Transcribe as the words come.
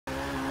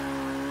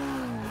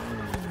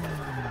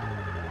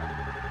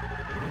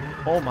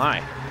Oh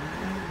my.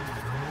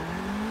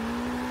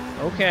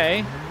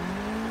 Okay.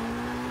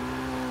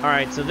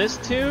 Alright, so this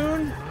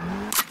tune...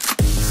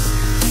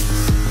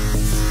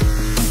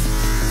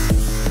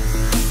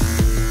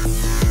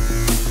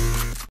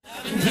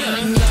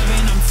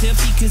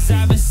 Cause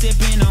I've been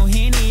sipping on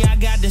Henny. I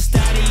got the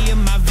study of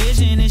my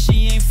vision, and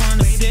she ain't from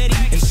the city.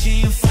 If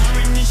she ain't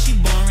foreign, then she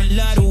boring.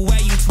 Love the way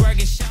you twerk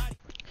it, shot.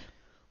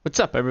 What's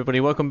up, everybody?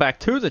 Welcome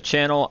back to the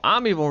channel.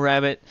 I'm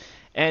WeRabbitz,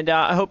 and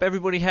I hope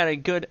everybody had a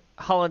good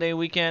holiday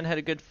weekend, had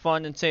a good,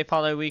 fun, and safe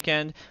holiday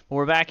weekend. But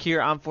we're back here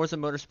on Forza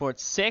Motorsport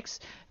 6.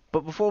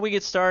 But before we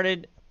get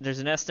started, there's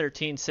an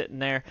S13 sitting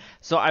there.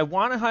 So I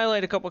want to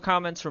highlight a couple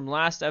comments from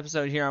last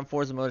episode here on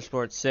Forza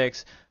Motorsport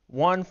 6.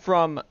 One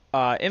from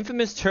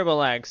Infamous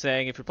Turbolag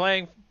saying, if you're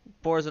playing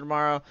Forza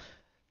tomorrow,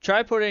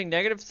 try putting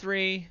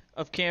 -3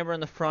 of camber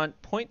in the front,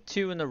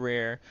 0.2 in the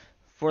rear.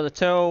 For the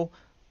tow,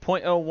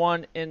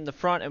 0.01 in the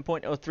front and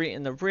 0.03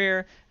 in the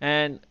rear.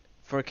 And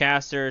for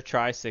caster,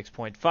 try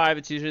 6.5.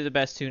 It's usually the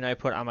best tune I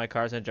put on my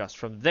cars and adjust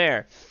from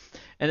there.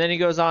 And then he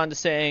goes on to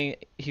saying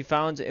he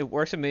found it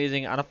works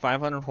amazing on a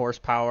 500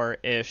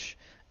 horsepower-ish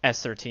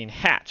S13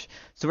 hatch.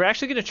 So we're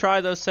actually going to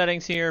try those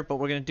settings here, but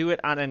we're going to do it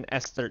on an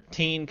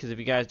S13 because if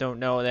you guys don't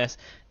know this,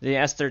 the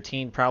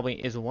S13 probably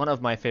is one of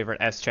my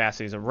favorite S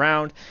chassis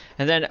around.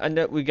 And then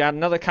we got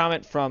another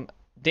comment from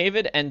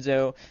David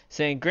Enzo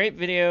saying, great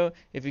video.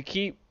 If you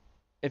keep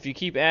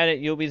at it,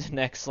 you'll be the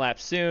next slap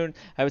soon.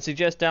 I would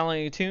suggest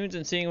downloading tunes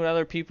and seeing what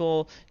other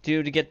people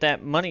do to get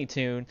that money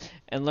tune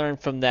and learn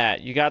from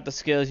that. You got the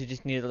skills, you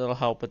just need a little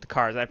help with the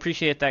cars. I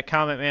appreciate that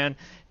comment, man.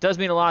 It does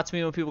mean a lot to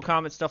me when people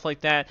comment stuff like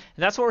that.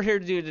 And that's what we're here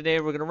to do today.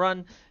 We're going to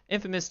run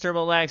Infamous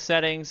Turbo Lag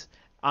settings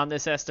on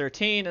this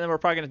S13, and then we're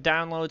probably going to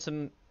download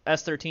some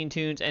S13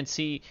 tunes and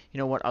see,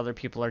 what other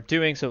people are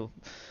doing. So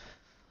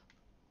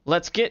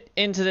let's get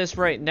into this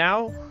right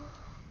now.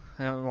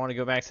 I don't want to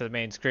go back to the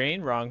main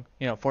screen. Wrong.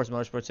 Forza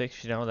Motorsport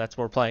 6, that's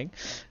what we're playing.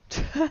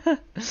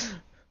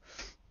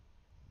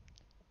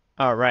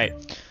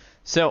 Alright.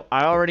 So,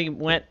 I already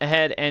went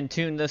ahead and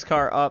tuned this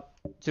car up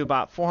to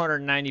about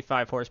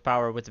 495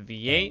 horsepower with the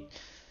V8.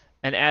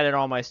 And added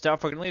all my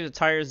stuff. We're going to leave the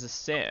tires the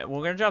same. We're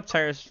going to drop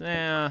tires.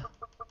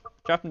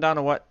 Drop them down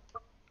to what?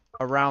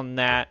 Around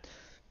that.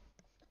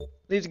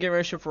 Leave the gear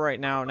ratio for right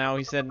now. Now,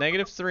 he said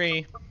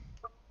 -3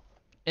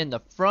 in the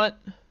front.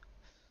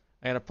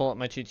 I got to pull up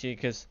my cheat sheet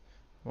because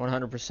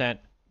 100%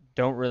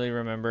 don't really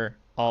remember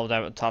all of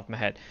that at the top of my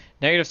head.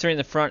 -3 in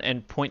the front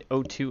and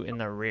 0.02 in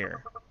the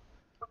rear.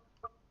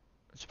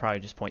 It's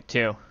probably just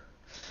 0.2.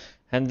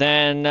 And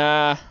then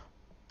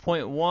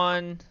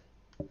 0.1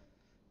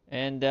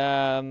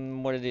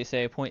 and what did he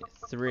say?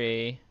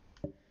 0.3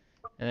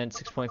 and then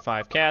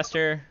 6.5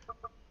 caster.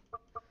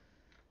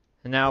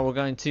 And now we're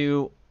going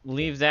to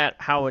leave that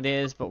how it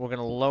is, but we're going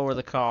to lower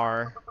the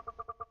car.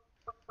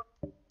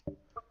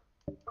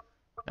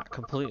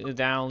 Completely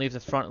down, leave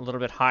the front a little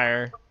bit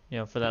higher,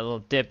 for that little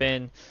dip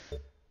in.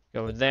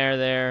 Go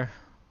there,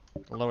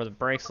 lower the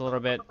brakes a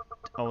little bit,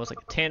 almost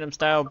like a tandem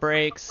style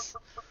brakes.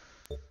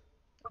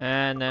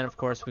 And then of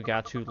course we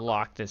got to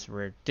lock this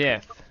rear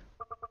diff.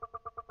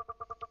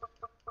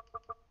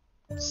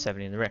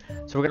 70 in the rear.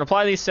 So we're gonna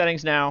apply these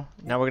settings now.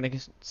 Now we're gonna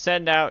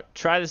send out,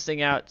 try this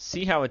thing out,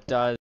 see how it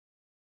does.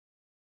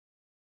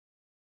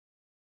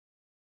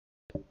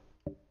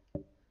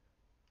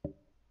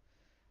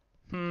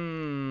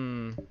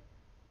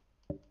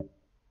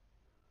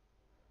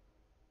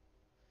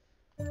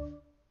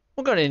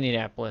 We'll go to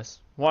Indianapolis.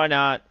 Why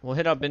not? We'll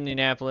hit up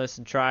Indianapolis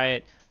and try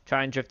it.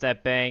 Try and drift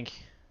that bank.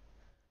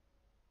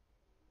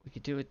 We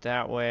could do it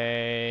that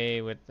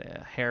way with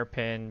the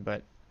hairpin,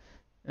 but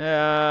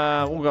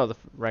we'll go the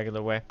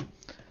regular way.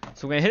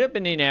 So we're gonna hit up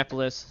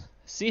Indianapolis,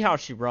 see how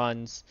she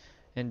runs,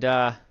 and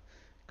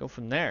go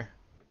from there.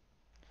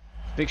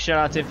 Big shout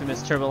out to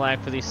Infamous Turbo Lag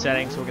for these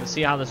settings. We're gonna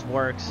see how this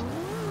works.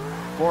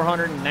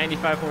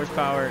 495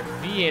 horsepower,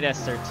 V8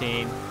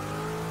 S13.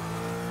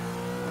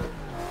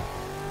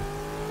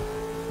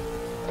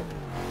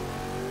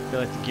 I feel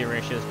like the gear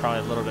ratio is probably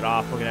a little bit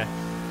off. We're gonna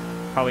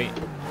probably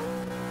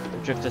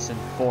drift this in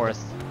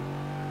 4th.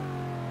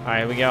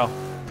 Alright, here we go.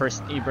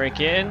 First e-brake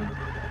in.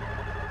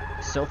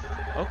 So,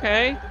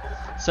 okay.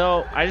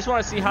 So, I just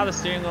want to see how the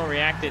steering wheel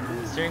reacted.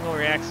 The steering wheel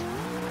reacts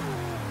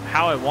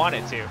how I want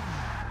it to.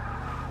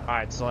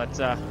 Alright, so let's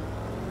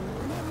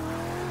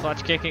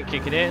clutch kick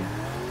it in.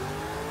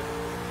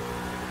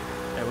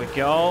 There we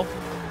go.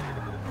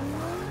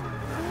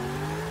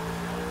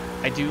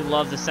 I do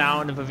love the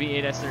sound of a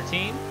V8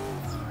 S13.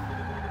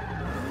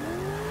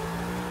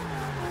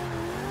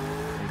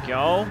 There we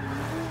go.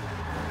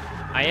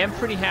 I am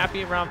pretty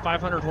happy around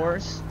 500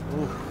 horse.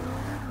 Ooh.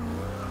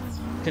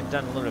 Could have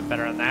done a little bit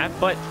better on that,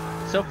 but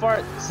so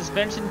far,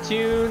 suspension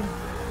tune,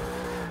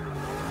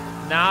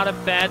 not a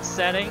bad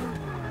setting.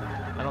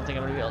 I don't think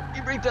I'm gonna be able to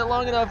e-brake that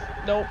long enough.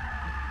 Nope.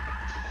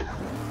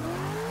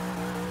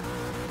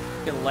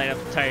 Gonna light up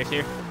the tires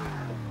here.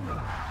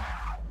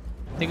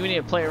 I think we need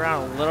to play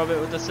around a little bit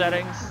with the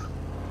settings.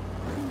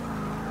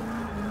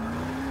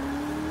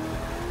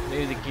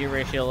 Maybe the gear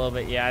ratio a little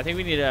bit. Yeah, I think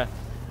we need to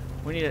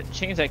We need to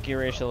change that gear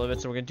ratio a little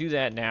bit, so we're going to do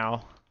that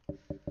now.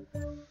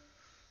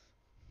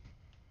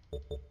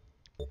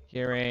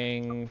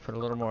 Gearing, put a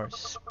little more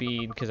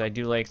speed, because I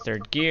do like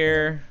third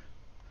gear.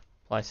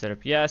 Apply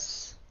setup,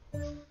 yes.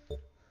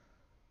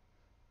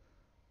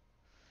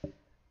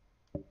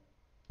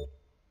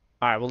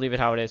 Alright, we'll leave it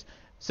how it is.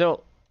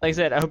 So, like I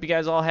said, I hope you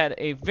guys all had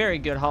a very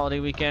good holiday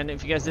weekend.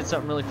 If you guys did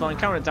something really fun,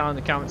 comment it down in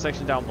the comment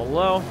section down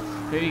below.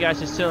 Maybe you guys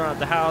just chilling at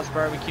the house,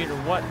 barbecued or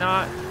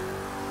whatnot.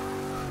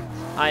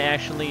 I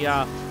actually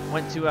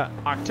went to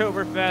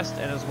Oktoberfest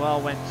and as well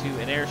went to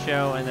an air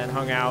show and then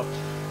hung out.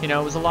 You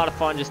know, it was a lot of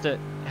fun just to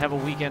have a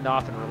weekend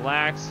off and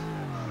relax.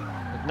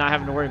 Not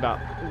having to worry about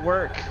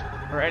work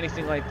or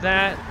anything like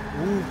that.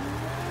 Woo.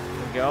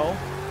 There we go.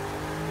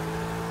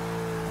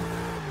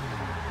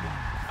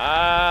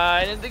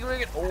 I didn't think we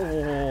were gonna...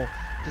 Oh,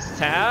 just a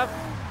tap?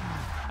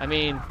 I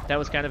mean, that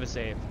was kind of a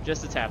save.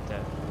 Just a tap.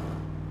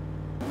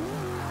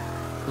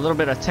 A little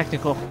bit of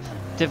technical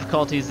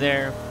difficulties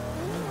there.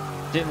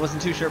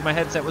 Wasn't too sure if my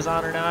headset was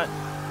on or not.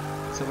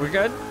 So we're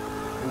good.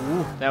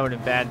 Ooh, that would have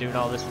been bad doing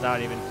all this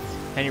without even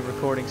any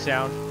recording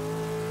sound.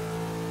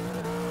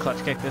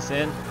 Clutch kick this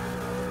in.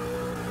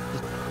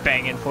 Just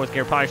bang in fourth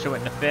gear. Probably should have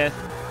went into fifth.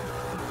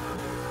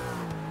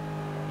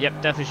 Yep,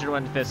 definitely should have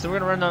went into fifth. So we're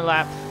gonna run another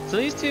lap. So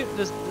these two,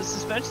 the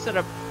suspension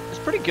setup is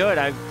pretty good.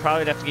 I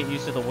probably would have to get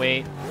used to the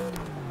weight.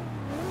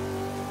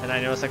 And I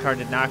noticed the car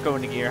did not go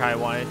into gear how I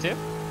wanted it to.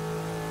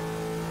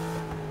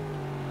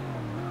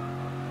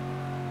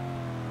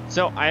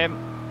 So I am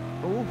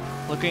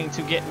looking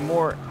to get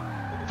more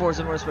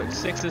Forza Motorsport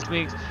 6 this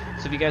week.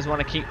 So if you guys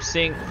want to keep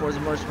seeing Forza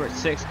Motorsport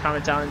 6,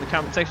 comment down in the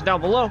comment section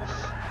down below.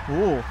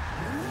 Ooh.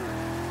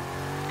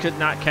 Could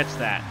not catch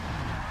that.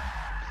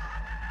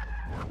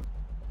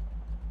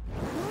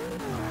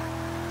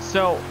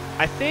 So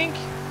I think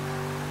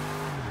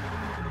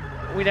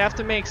we'd have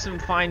to make some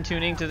fine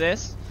tuning to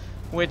this,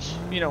 which,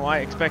 you know, I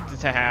expected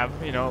to have,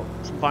 you know,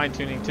 some fine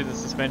tuning to the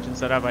suspension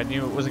setup. I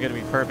knew it wasn't going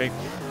to be perfect.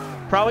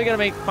 Probably going to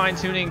make fine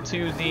tuning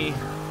to the,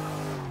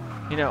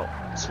 you know,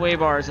 sway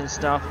bars and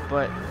stuff,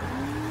 but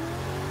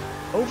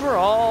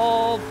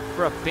overall,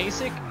 for a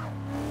basic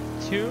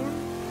tune,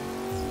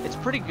 it's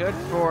pretty good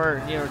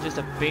for, you know, just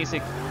a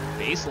basic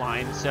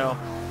baseline. So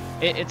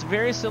it's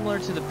very similar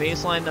to the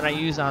baseline that I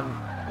use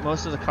on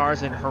most of the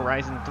cars in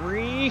Horizon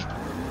 3.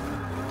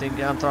 Didn't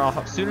get on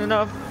throttle soon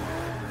enough.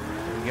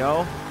 There we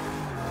go.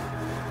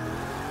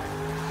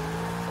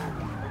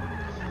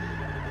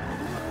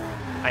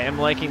 I am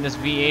liking this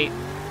V8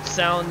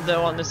 sound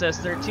though on this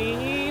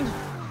S13.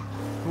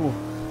 Ooh.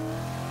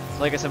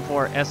 Like I said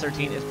before,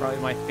 S13 is probably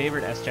my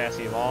favorite S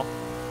chassis of all.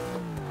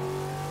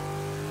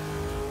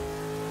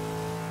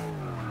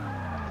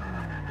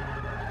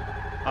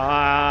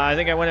 I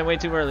think I went in way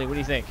too early. What do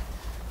you think?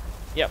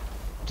 Yep,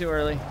 too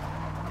early.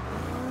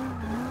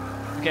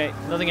 Okay,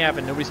 nothing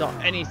happened. Nobody saw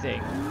anything.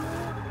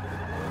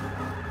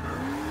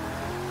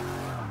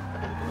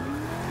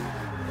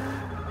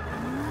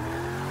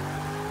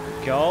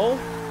 Go.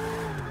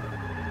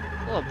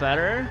 A little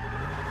better.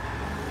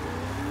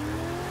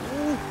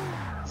 Ooh.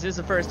 This is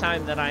the first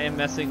time that I am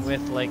messing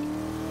with like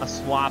a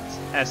swapped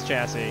S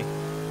chassis.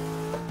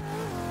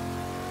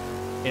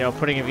 You know,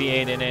 putting a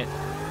V8 in it.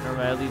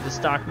 Normally I leave the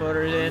stock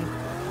motors in,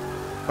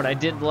 but I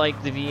did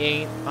like the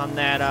V8 on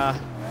that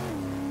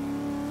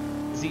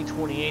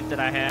Z28 that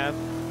I have.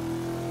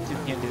 See if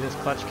we can do this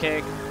clutch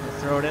kick.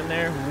 Let's throw it in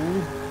there.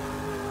 Woo.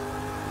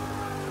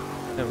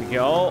 There we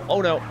go.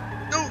 Oh no.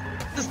 No!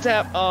 This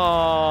tap.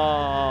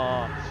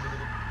 Oh.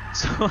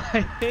 So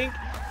I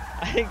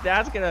think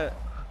that's gonna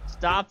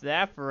stop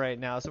that for right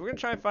now. So we're gonna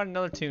try and find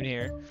another tune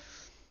here.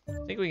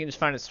 I think we can just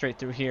find it straight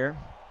through here.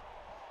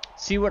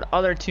 See what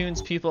other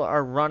tunes people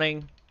are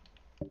running.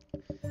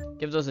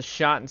 Give those a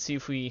shot and see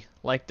if we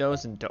like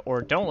those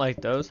or don't like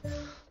those.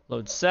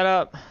 Load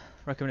setup.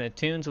 Recommended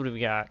tunes. What do we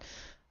got?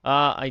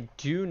 I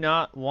do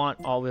not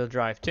want all-wheel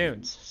drive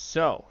tunes.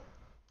 So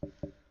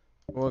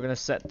we're gonna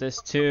set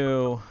this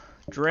to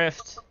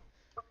drift.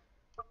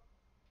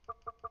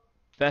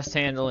 Best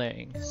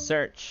handling.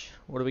 Search.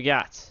 What do we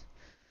got?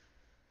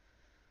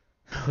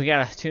 We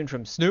got a tune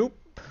from Snoop,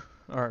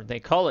 or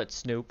they call it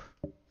Snoop.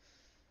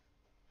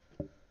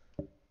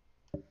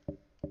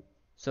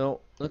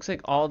 So looks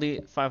like all the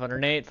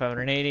 508,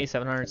 580,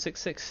 700,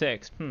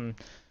 666.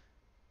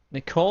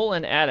 Nicole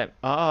and Adam.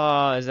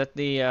 Oh, is that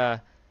the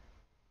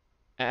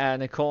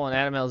Nicole and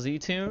Adam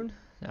LZ tune?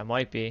 That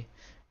might be.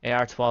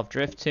 AR12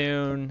 drift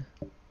tune.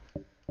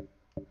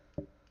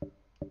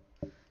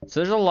 So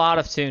there's a lot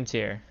of tunes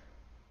here.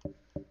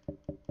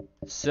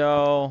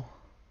 So,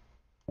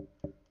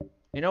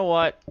 you know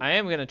what? I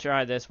am going to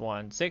try this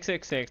one.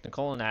 666,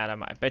 Nicole and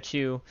Adam. I bet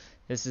you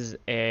this is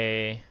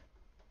a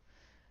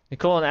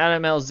Nicole and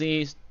Adam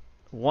LZ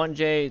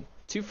 1J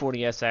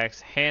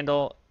 240SX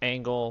handle,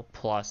 angle,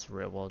 plus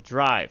rear-wheel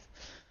drive.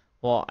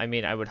 Well, I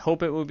mean, I would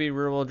hope it would be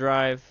rear-wheel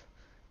drive,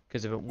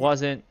 because if it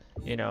wasn't,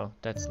 you know,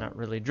 that's not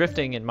really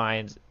drifting in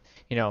my,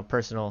 you know,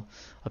 personal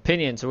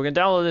opinion. So we're going to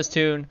download this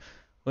tune.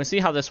 We're going to see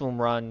how this one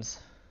runs.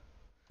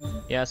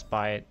 Yes,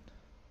 buy it.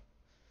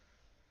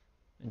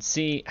 and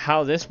see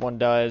how this one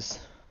does.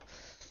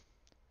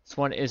 This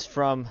one is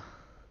from,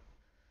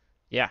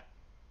 yeah,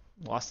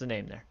 lost the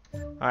name there.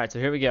 All right, so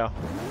here we go.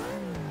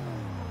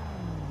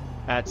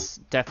 That's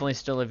definitely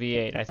still a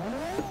V8.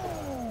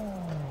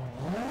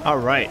 All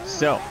right,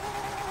 so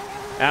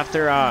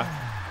after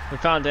we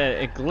found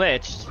that it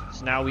glitched,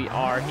 so now we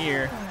are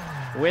here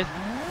with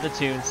the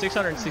tune,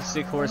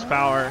 666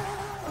 horsepower,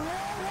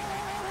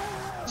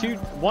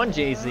 1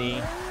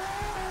 JZ.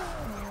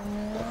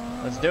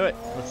 Let's do it.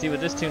 Let's see what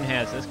this tune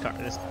has. This car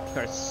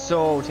is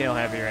so tail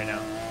happy right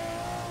now.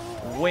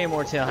 Way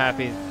more tail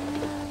happy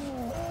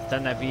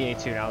than that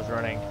V8 tune I was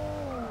running.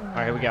 All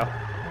right, here we go.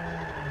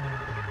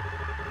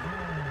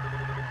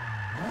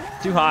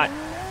 Too hot.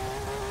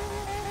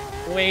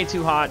 Way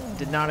too hot.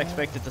 Did not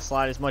expect it to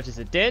slide as much as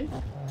it did.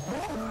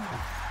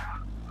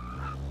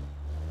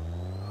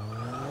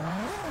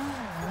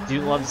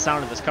 Do love the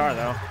sound of this car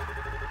though.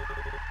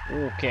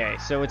 Okay,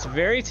 so it's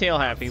very tail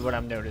happy, what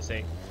I'm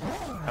noticing.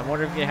 I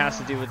wonder if it has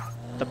to do with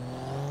the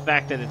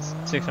fact that it's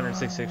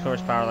 666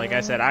 horsepower. Like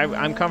I said,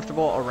 I'm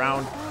comfortable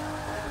around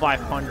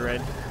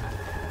 500.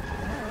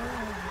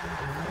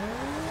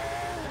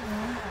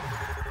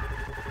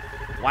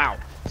 Wow.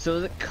 So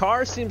the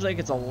car seems like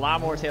it's a lot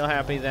more tail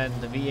happy than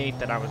the V8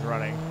 that I was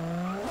running.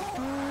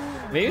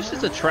 Maybe it's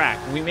just a track.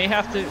 We may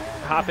have to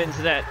hop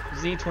into that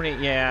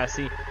Z28. Yeah,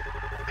 see,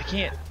 I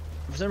can't,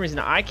 for some reason,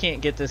 I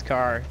can't get this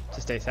car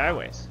to stay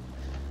sideways.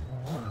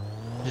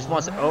 It just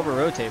wants to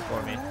over-rotate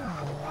for me.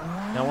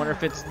 Now I wonder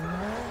if it's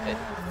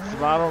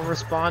throttle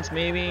response,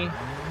 maybe.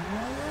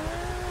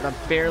 But I'm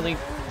barely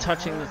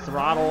touching the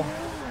throttle.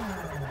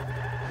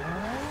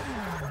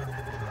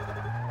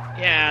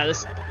 Yeah,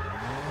 this...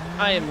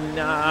 I am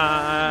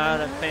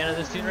not a fan of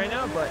this tune right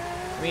now, but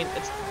I mean,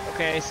 it's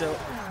okay, so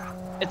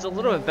it's a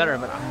little bit better,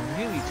 but I'm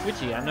really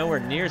twitchy. I'm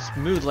nowhere near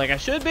smooth like I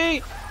should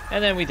be,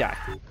 and then we die.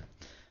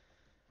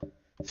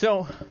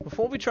 So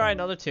before we try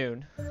another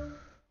tune,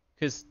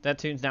 because that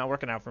tune's not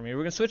working out for me,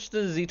 we're gonna switch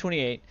to the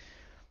Z28.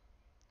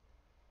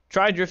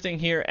 Try drifting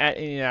here at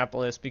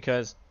Indianapolis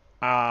because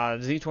the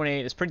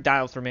Z28 is pretty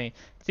dialed for me.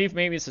 See if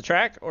maybe it's the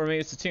track or maybe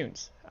it's the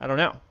tunes. I don't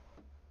know.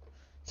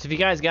 So if you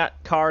guys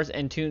got cars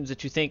and tunes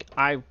that you think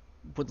I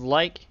would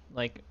like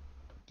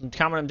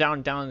comment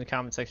them down in the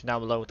comment section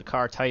down below with the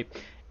car type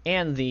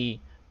and the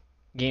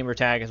gamer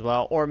tag as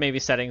well, or maybe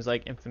settings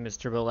like Infamous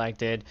Turbo Lag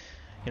did,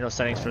 you know,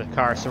 settings for the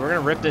car. So we're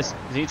gonna rip this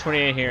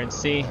Z28 here and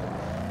see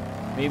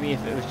maybe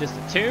if it was just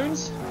the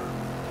tunes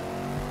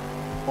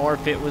or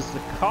if it was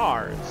the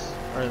cars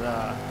or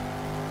the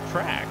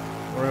track.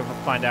 We're gonna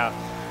find out.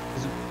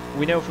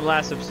 We know from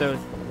last episode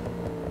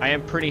I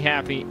am pretty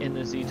happy in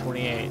the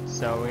Z28,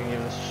 so we're gonna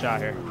give this a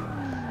shot here.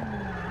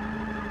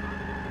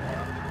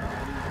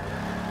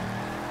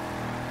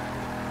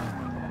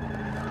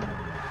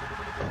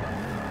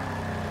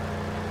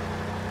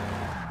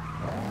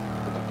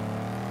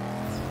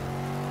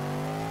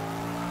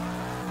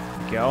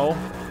 Go.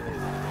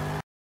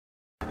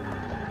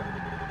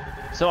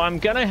 So I'm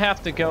gonna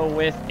have to go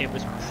with it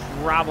was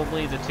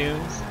probably the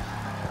tunes,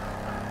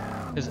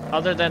 because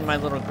other than my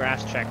little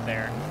grass check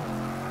there,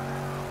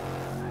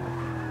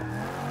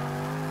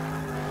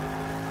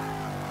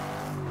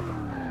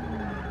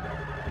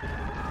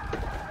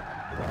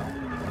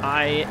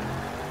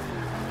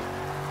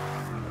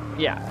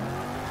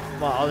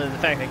 well, other than the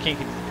fact that I can't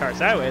keep the car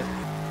sideways,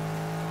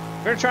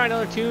 we're gonna try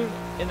another tune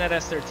in that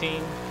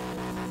S13.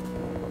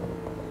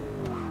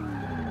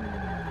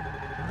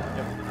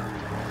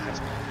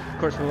 Of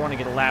course, we want to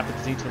get a lap with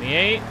the Z28.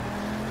 Here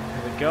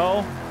we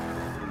go.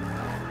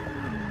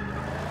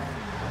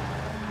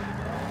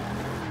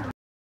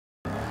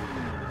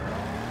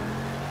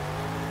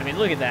 I mean,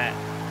 look at that.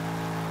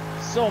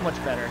 So much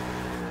better.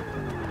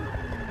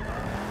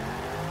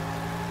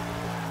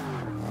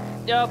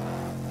 Yep,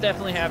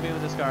 definitely happy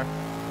with this car.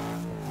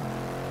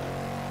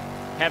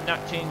 Have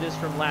not changed this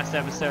from last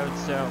episode,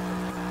 so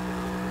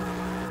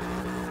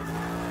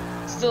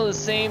still the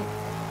same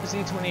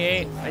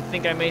Z28. I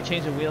think I may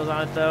change the wheels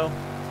on it though.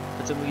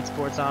 Put some Lead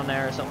Sports on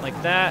there or something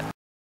like that.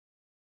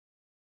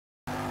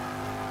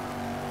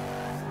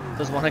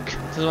 Doesn't want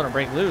to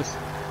break loose.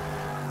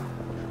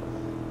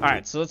 All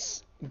right, so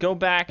let's go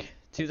back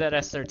to that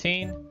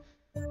S13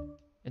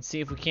 and see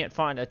if we can't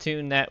find a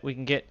tune that we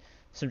can get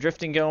some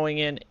drifting going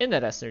in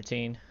that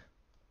S13.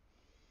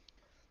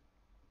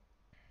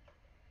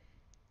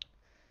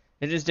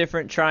 It is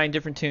different, trying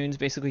different tunes,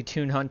 basically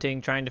tune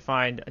hunting, trying to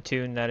find a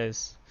tune that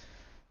is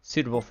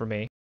suitable for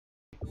me.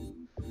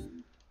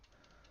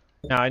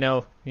 Now I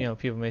know, you know,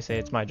 people may say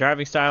it's my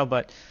driving style,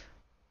 but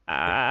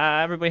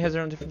everybody has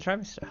their own different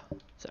driving style,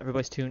 so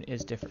everybody's tune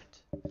is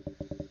different.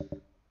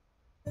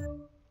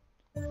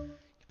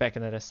 Get back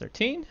in that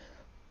S13.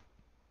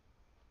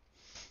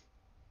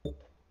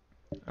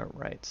 All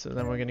right, so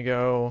then we're gonna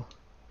go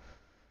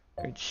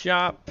grid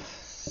shop,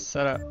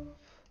 setup,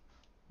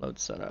 load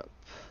setup.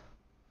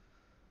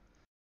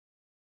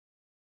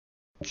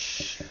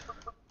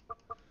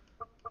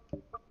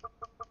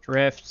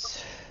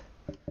 Drift,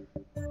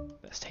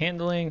 best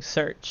handling,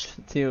 search.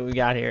 Let's see what we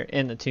got here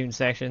in the tune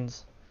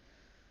sections.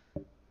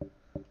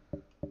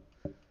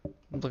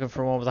 looking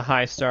for one with a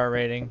high star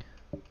rating.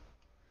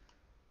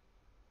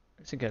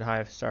 It's a good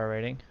high star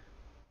rating.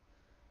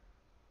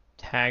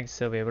 Tag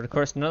Sylvia, but of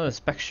course none of the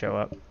specs show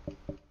up.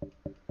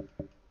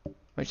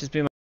 Might just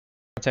be my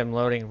time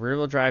loading.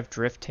 Rear-wheel drive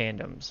drift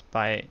tandems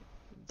by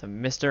the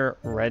Mr.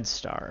 Red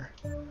Star.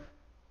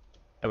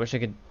 I wish I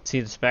could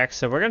see the specs,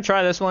 so we're gonna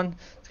try this one.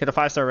 Let's get a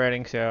 5-star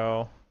rating.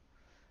 So,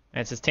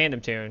 and it says tandem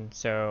tune.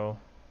 So,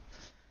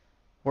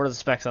 what are the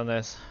specs on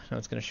this? I know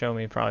it's gonna show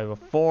me probably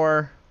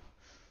before.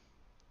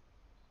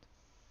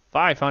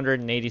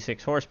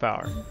 586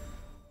 horsepower.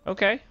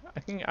 Okay,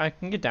 I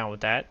can get down with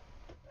that.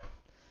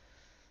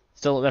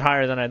 Still a bit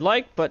higher than I'd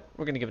like, but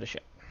we're gonna give it a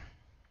shot.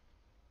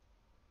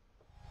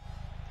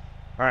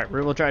 All right,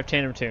 rear-wheel drive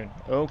tandem tune.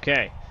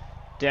 Okay,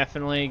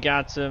 definitely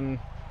got some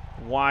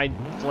wide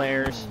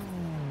flares.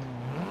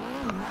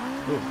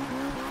 Ooh.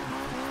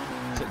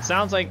 So it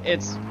sounds like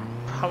it's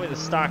probably the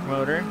stock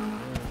motor.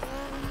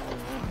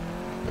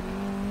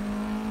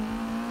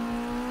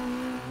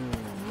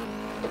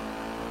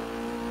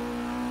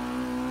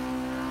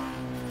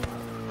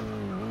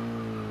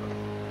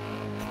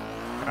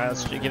 Alright,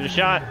 let's give it a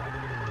shot.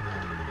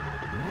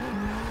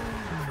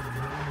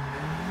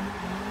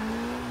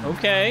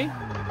 Okay.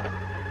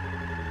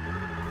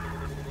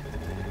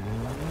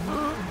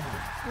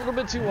 A little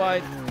bit too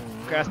wide.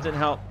 Grass didn't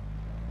help.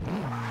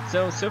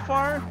 So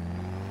far,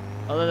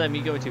 other than me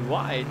going too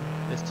wide,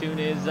 this tune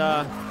is,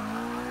 doesn't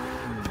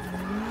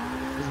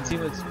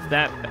seem it's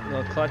that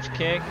little clutch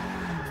kick.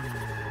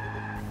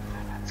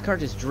 This car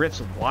just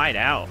drifts wide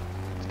out.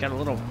 It's got a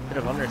little bit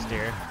of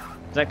understeer.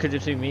 That could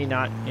just be me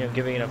not,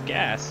 giving enough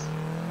gas.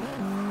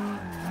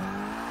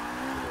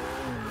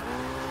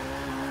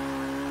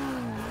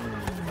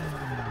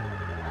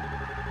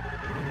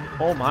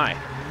 Oh my.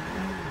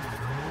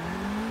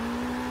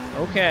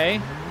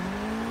 Okay.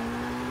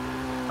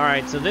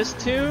 Alright, so this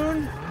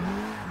tune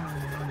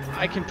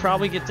I can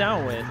probably get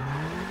down with.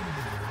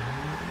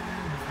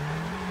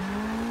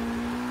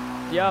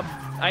 Yup,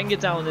 I can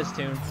get down with this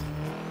tune.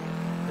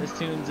 This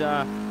tune's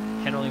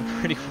handling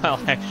pretty well,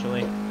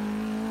 actually.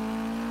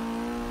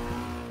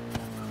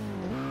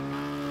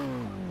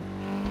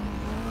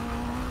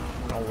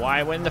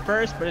 Why win the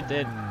first, but it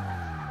did.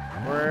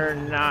 We're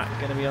not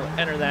gonna be able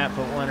to enter that,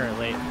 but we'll enter it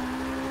late.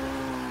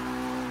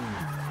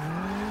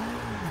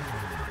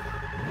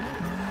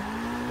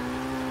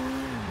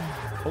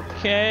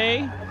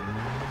 Okay.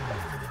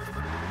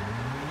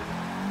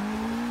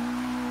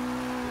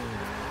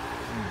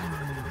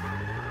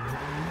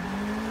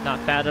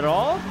 Not bad at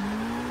all.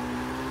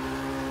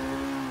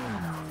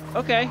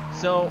 Okay,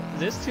 so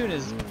this tune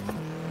is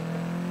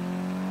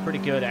pretty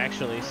good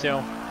actually.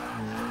 So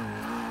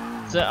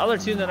the other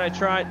tune that I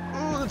tried,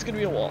 ooh, that's gonna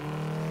be a wall.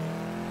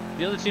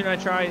 The other tune I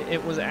tried,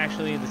 it was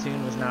actually, the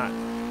tune was not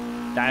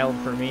dialed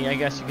for me, I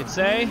guess you could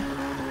say.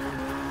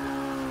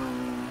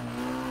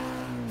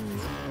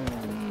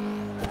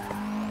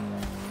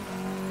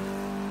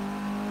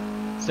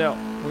 So,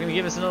 we're gonna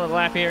give this another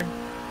lap here.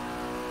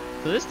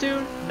 So this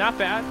tune, not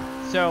bad.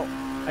 So,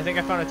 I think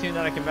I found a tune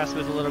that I can mess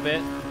with a little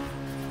bit.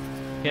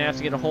 Gonna have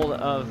to get a hold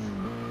of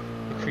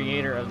the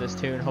creator of this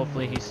tune.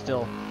 Hopefully he's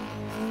still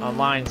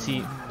online, see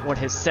what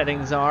his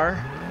settings are.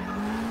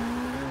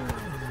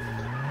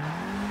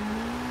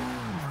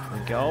 There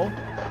we go.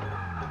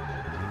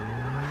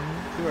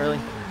 Too early.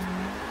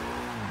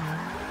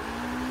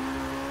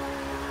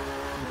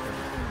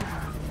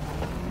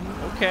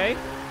 Okay.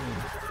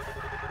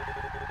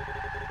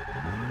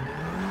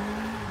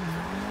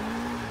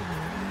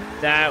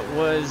 That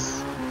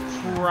was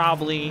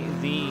probably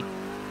the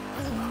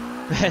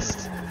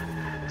best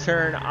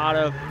turn out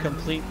of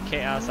complete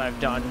chaos I've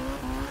done,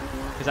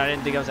 because I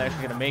didn't think I was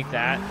actually going to make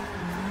that.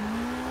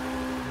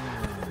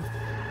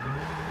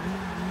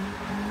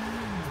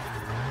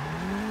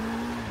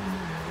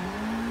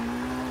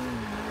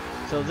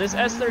 So this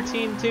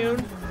S13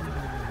 tune,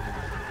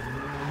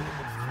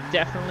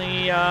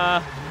 definitely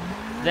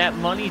that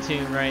money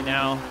tune right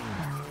now.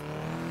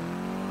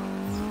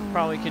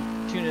 Probably could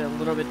tune it a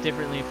little bit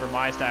differently for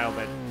my style,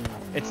 but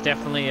it's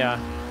definitely a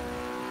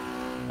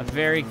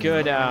very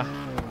good,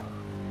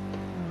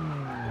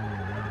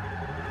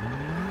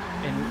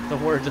 in the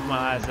words of my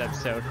last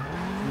episode,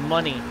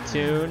 money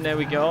tune. There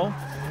we go.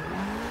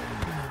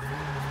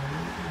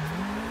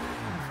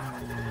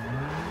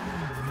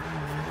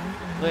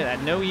 Look at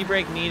that, no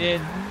e-brake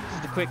needed.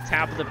 Just a quick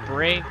tap of the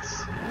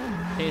brakes.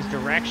 Change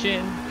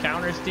direction,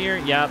 counter steer.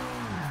 Yep.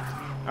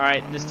 All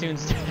right, this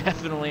tune's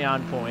definitely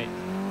on point.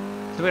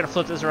 So we gotta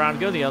flip this around and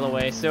go the other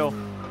way. So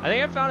I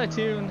think I found a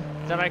tune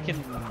that I can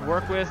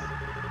work with.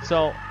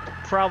 So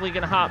probably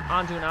gonna hop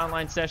onto an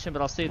online session,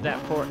 but I'll save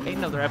that for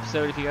another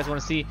episode. If you guys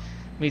want to see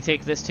me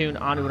take this tune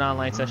onto an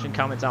online session,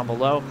 comment down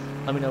below.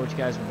 Let me know what you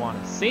guys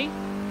want to see.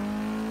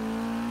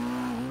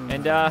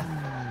 And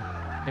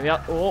maybe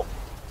I'll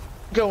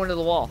go into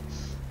the wall.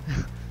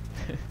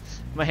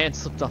 My hand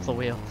slipped off the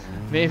wheel.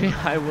 Maybe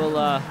I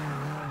will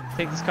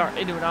take this car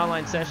into an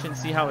online session,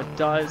 see how it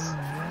does.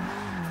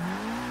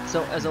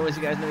 So as always,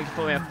 you guys know you can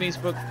follow me on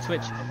Facebook,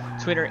 Twitch,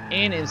 Twitter,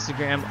 and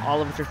Instagram,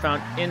 all of which are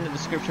found in the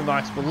description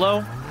box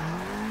below.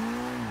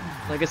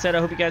 like I said, I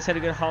hope you guys had a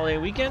good holiday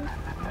weekend,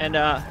 and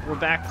we're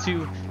back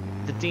to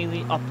the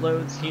daily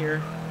uploads here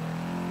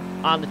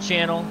on the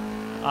channel.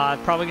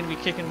 Probably going to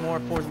be kicking more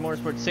Forza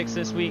Motorsport 6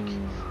 this week.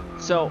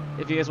 So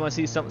if you guys want to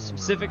see something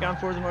specific on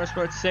Forza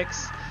Motorsport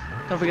 6,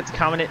 don't forget to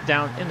comment it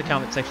down in the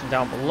comment section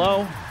down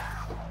below.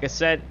 Like I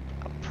said,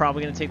 I'm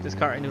probably going to take this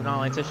car into an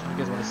online session if you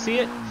guys want to see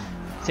it.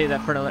 Save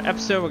that for another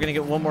episode. We're going to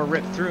get one more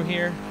rip through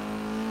here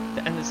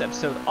to end this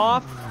episode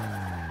off.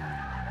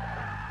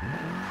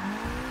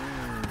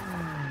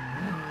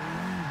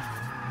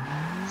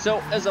 So,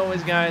 as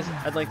always, guys,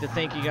 I'd like to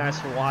thank you guys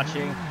for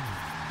watching.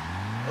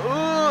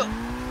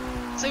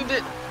 Saved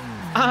it.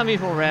 I'm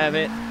Evil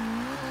Rabbit,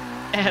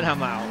 and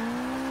I'm out.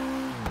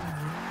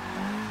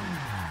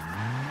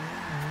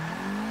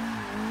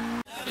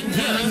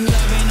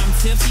 I'm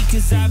tipsy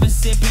cause I've been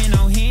sipping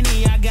on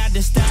Henny. I got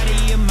the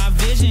study in my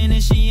vision,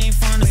 and she ain't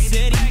from the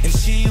city. If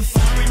she ain't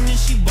foreign, then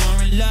she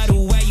boring. Love the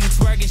way you